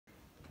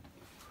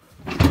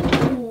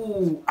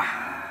Ooh.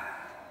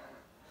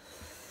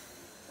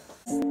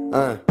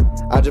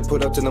 I just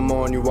put up to the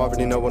mall and you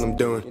already know what I'm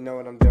doing. You know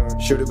what I'm doing.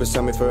 Shoot it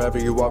beside me forever,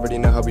 you already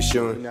know how we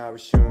shooting.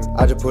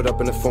 I just put up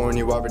in the foreign,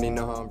 you already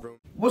know how I'm room.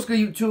 What's good,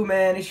 YouTube,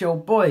 man? It's your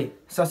boy,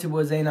 Saucy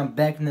Boy Zane. I'm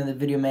back in another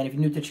video, man. If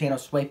you're new to the channel,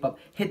 swipe up,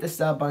 hit the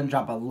sub button,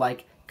 drop a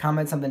like,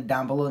 comment something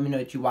down below. Let me know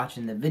that you're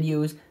watching the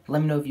videos.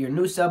 Let me know if you're a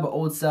new sub or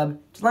old sub.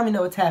 Just let me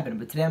know what's happening.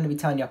 But today I'm going to be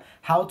telling y'all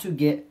how to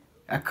get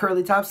a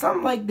curly top,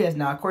 something like this.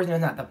 Now, of course,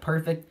 it's not the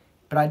perfect,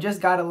 but I just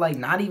got it like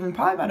not even,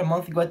 probably about a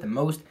month ago at the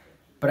most.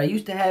 But I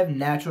used to have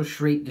natural,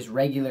 straight, just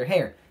regular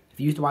hair. If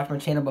you used to watch my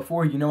channel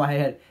before, you know I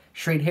had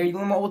straight hair. You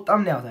look at my old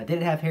thumbnails. I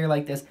didn't have hair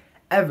like this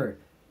ever.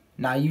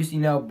 Now, I used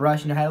to,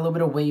 brush, had a little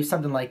bit of wave,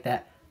 something like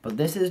that. But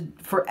this is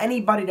for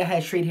anybody that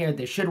has straight hair.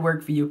 This should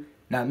work for you.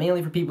 Now,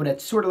 mainly for people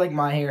that's sort of like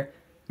my hair.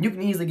 You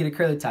can easily get a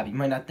curly top. You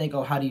might not think,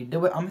 oh, how do you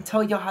do it? I'm going to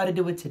tell y'all how to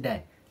do it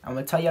today. I'm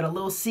going to tell y'all the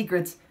little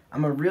secrets.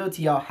 I'm going to reveal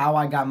to y'all how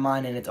I got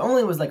mine. And it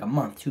only was like a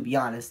month, to be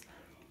honest.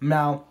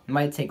 Now, it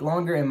might take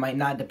longer. It might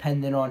not,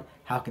 depending on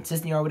how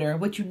consistent you are with it,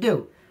 what you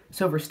do.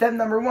 So for step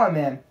number one,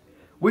 man,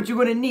 what you're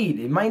going to need.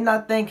 You might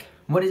not think,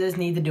 what does this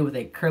need to do with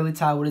a curly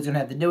top? What is it going to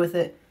have to do with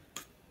it?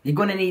 You're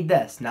going to need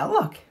this. Now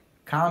look,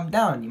 calm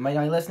down. You might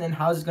not be listening.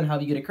 How is this going to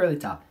help you get a curly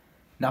top?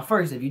 Now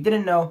first, if you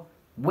didn't know,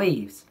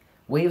 waves.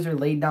 Waves are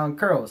laid down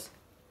curls.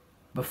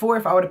 Before,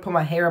 if I would have put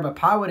my hair up,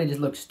 if I would have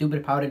just looked stupid,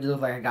 if I would have just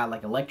looked like I got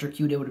like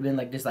electrocuted, it would have been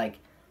like just like,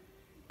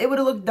 it would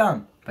have looked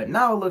dumb. But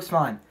now it looks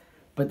fine.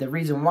 But the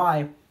reason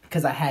why,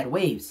 because I had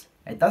waves.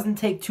 It doesn't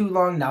take too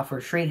long. Now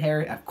for straight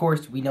hair, of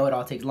course, we know it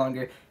all takes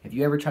longer. If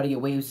you ever try to get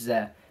waves as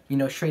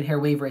a, straight hair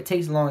waver, it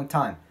takes a long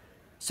time.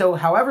 So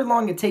however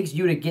long it takes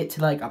you to get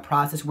to like a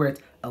process where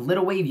it's a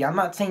little wavy, I'm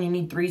not saying you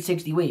need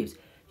 360 waves.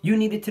 You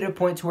need it to the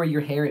point to where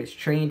your hair is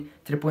trained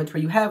to the point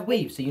where you have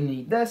waves. So you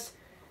need this.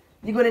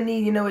 You're gonna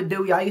need, a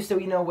do. I used to,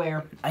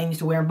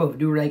 wear them both,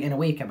 do-rag and a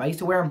wave cap. I used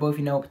to wear them both,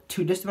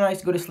 just when I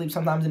used to go to sleep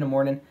sometimes in the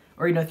morning,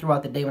 or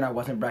throughout the day when I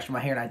wasn't brushing my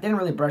hair. And I didn't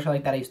really brush it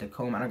like that. I used to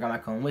comb. I don't got my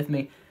comb with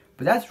me.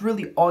 But that's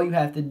really all you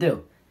have to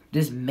do.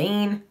 Just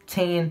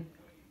maintain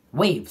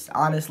waves.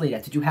 Honestly,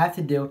 that's what you have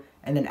to do.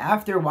 And then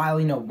after a while,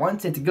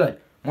 once it's good,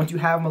 once you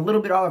have them a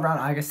little bit all around,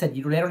 like I said,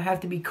 they don't have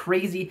to be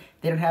crazy.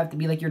 They don't have to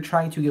be like you're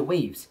trying to get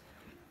waves.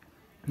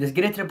 Just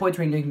get it to the point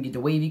where you can get the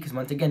wavy, because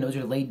once again, those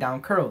are laid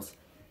down curls.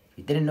 If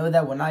you didn't know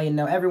that, well, now you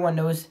know. Everyone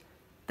knows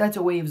that's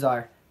what waves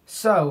are.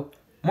 So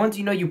once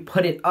you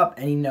put it up,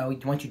 and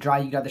once you dry,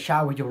 you got the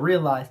shower, you'll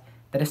realize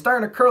that it's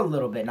starting to curl a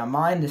little bit. Now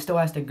mine, it still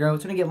has to grow.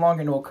 It's going to get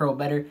longer and it will curl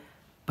better.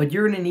 But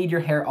you're going to need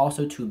your hair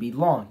also to be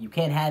long. You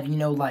can't have,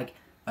 like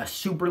a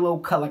super low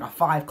cut, like a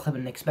 5 clip,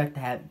 and expect to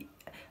have,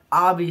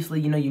 obviously,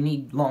 you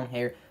need long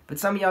hair. But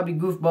some of y'all be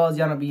goofballs,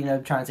 y'all don't be,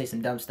 trying to say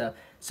some dumb stuff.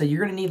 So you're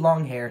going to need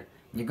long hair.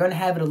 You're going to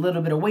have it a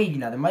little bit of wavy.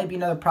 Now, there might be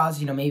another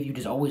process, maybe you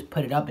just always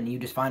put it up and you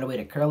just find a way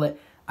to curl it.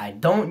 I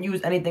don't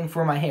use anything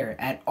for my hair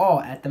at all.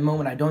 At the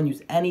moment, I don't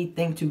use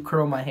anything to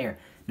curl my hair.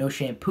 No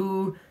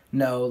shampoo,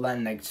 no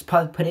like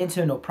put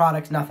into, no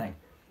products, nothing.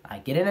 I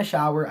get in a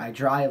shower, I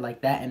dry it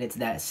like that, and it's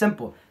that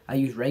simple. I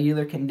use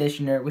regular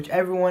conditioner, which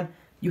everyone,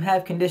 you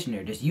have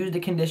conditioner. Just use the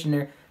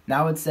conditioner.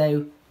 Now I would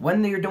say,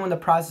 when you're doing the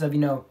process of,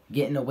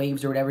 getting the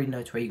waves or whatever,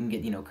 it's where you can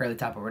get, curly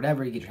top or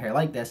whatever, you get your hair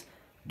like this,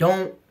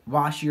 don't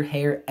wash your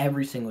hair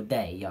every single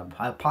day.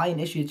 Probably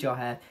an issue that y'all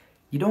have.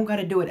 You don't got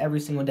to do it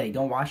every single day.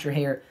 Don't wash your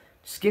hair.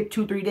 Skip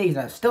 2-3 days.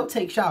 Now, still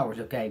take showers,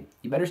 okay?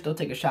 You better still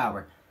take a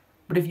shower.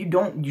 But if you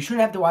don't, you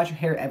shouldn't have to wash your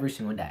hair every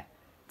single day.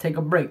 Take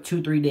a break,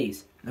 2-3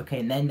 days. Okay,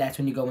 and then that's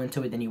when you go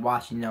into it, then you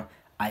wash,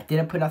 I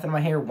didn't put nothing in my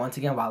hair once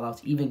again while I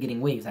was even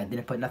getting waves. I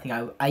didn't put nothing.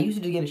 I used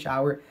to just get a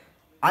shower.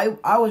 I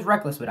was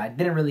reckless with it. I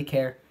didn't really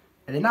care.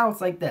 And then now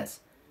it's like this.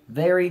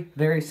 Very,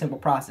 very simple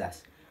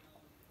process.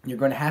 You're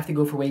going to have to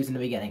go for waves in the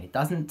beginning. It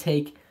doesn't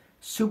take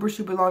super,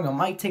 super long. It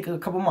might take a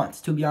couple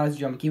months. To be honest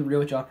with you, I'm going to keep it real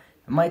with y'all.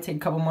 It might take a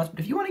couple months. But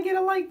if you want to get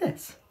it like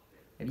this,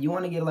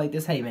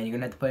 hey, man, you're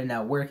going to have to put in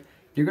that work.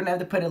 You're going to have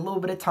to put a little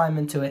bit of time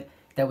into it.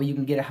 That way you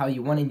can get it how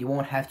you want it. And you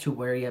won't have to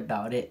worry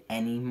about it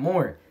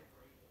anymore.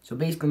 So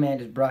basically, man,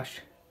 just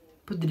brush.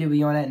 Put the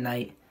dewy on at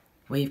night.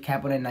 Wave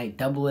cap on at night.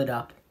 Double it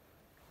up.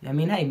 I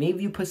mean, hey,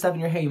 maybe you put stuff in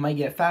your hair, you might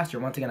get it faster.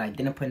 Once again, I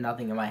didn't put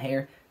nothing in my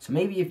hair. So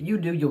maybe if you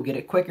do, you'll get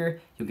it quicker.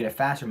 You'll get it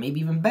faster.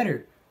 Maybe even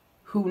better.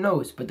 Who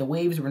knows? But the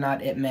waves were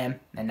not it, man.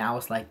 And now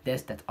it's like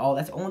this. That's all.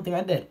 That's the only thing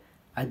I did.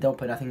 I don't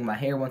put nothing in my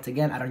hair. Once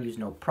again, I don't use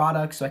no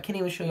products. So I can't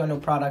even show y'all no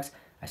products.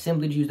 I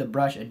simply just used a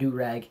brush, a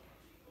do-rag.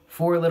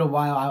 For a little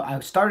while, I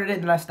started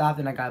it, then I stopped,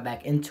 and I got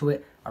back into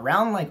it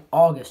around like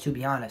August, to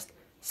be honest,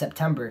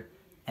 September,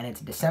 and it's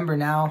December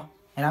now.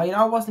 And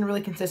I wasn't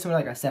really consistent.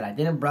 Like I said, I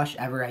didn't brush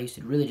ever. I used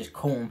to really just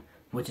comb,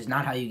 which is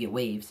not how you get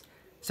waves.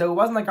 So it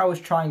wasn't like I was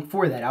trying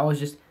for that. I was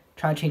just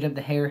trying to change up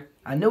the hair.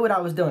 I knew what I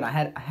was doing. I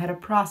had a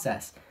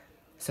process.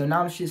 So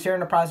now I'm sharing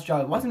the process,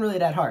 y'all. It wasn't really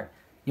that hard.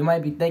 You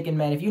might be thinking,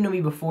 man, if you knew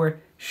me before,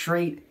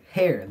 straight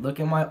hair. Look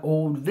at my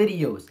old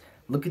videos.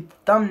 Look at the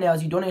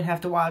thumbnails. You don't even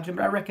have to watch them,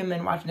 but I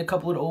recommend watching a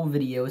couple of old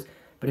videos.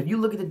 But if you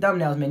look at the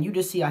thumbnails, man, you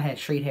just see I had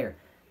straight hair.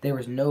 There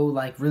was no,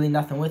 really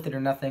nothing with it or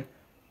nothing.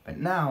 But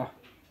now,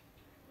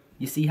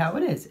 you see how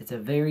it is. It's a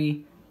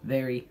very,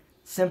 very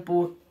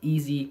simple,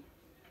 easy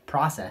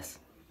process.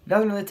 It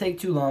doesn't really take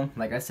too long,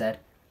 like I said.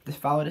 Just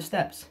follow the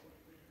steps.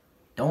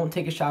 Don't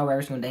take a shower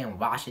every single day and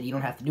wash it. You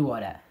don't have to do all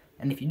that.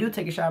 And if you do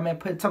take a shower, man,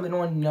 put something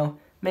on, you know.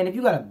 Man, if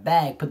you got a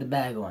bag, put the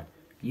bag on.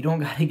 You don't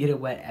got to get it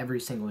wet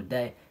every single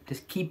day.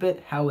 Just keep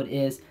it how it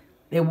is.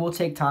 It will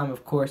take time,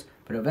 of course,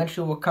 but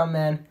eventually it will come,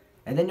 man,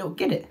 and then you'll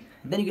get it.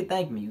 And then you can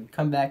thank me. You can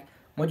come back.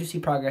 Once you see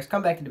progress,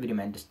 come back to the video,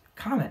 man. Just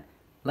comment.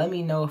 Let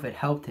me know if it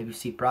helped, if you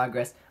see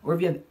progress, or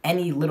if you have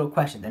any little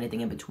questions,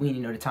 anything in between,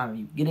 you know, the time of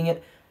you getting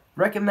it.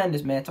 Recommend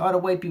this, man. To all the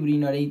white people, you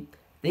know,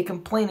 they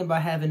complain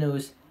about having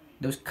those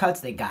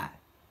cuts they got.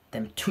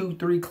 Them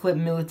 2-3 clip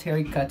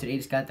military cuts, or they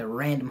just got the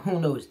random, who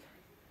knows.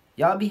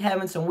 Y'all be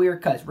having some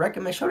weird cuts.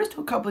 Recommend, show this to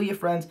a couple of your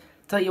friends.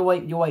 Tell your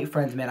white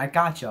friends, man, I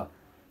got y'all.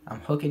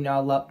 I'm hooking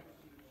y'all up.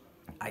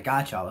 I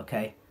got y'all,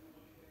 okay?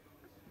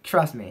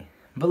 Trust me.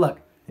 But look,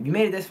 if you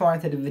made it this far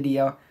into the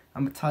video,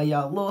 I'm going to tell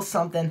y'all a little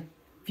something.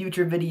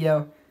 Future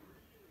video.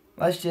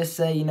 Let's just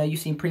say, you know, you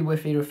seen Pretty Boy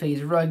Fatal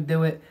FaZe Rug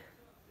do it.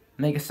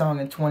 Make a song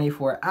in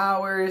 24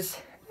 hours.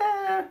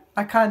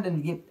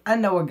 I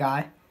know a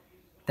guy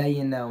that,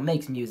 you know,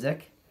 makes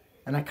music.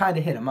 And I kind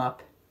of hit him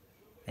up.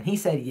 And he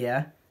said,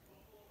 yeah.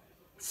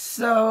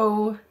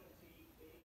 So